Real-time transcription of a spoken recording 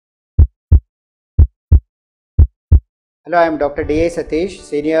Hello, I am Dr. D.A. Satish,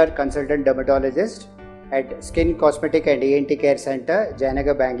 Senior Consultant Dermatologist at Skin, Cosmetic and ENT Care Center,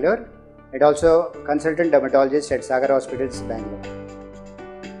 Jayanagar, Bangalore, and also Consultant Dermatologist at Sagar Hospitals, Bangalore.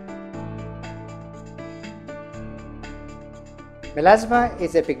 Melasma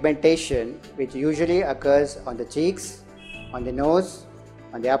is a pigmentation which usually occurs on the cheeks, on the nose,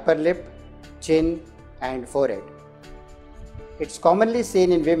 on the upper lip, chin and forehead. It's commonly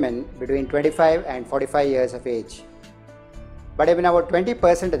seen in women between 25 and 45 years of age. But in about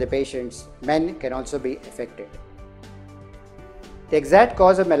 20% of the patients, men can also be affected. The exact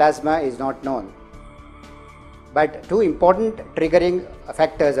cause of melasma is not known, but two important triggering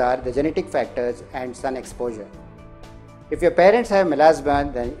factors are the genetic factors and sun exposure. If your parents have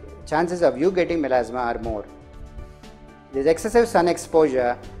melasma, then chances of you getting melasma are more. If there is excessive sun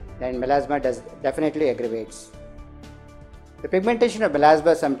exposure, then melasma definitely aggravates. The pigmentation of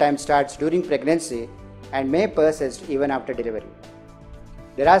melasma sometimes starts during pregnancy and may persist even after delivery.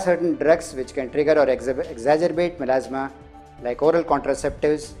 There are certain drugs which can trigger or exacerbate melasma, like oral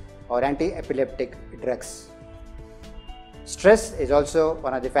contraceptives or anti-epileptic drugs. Stress is also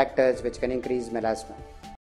one of the factors which can increase melasma.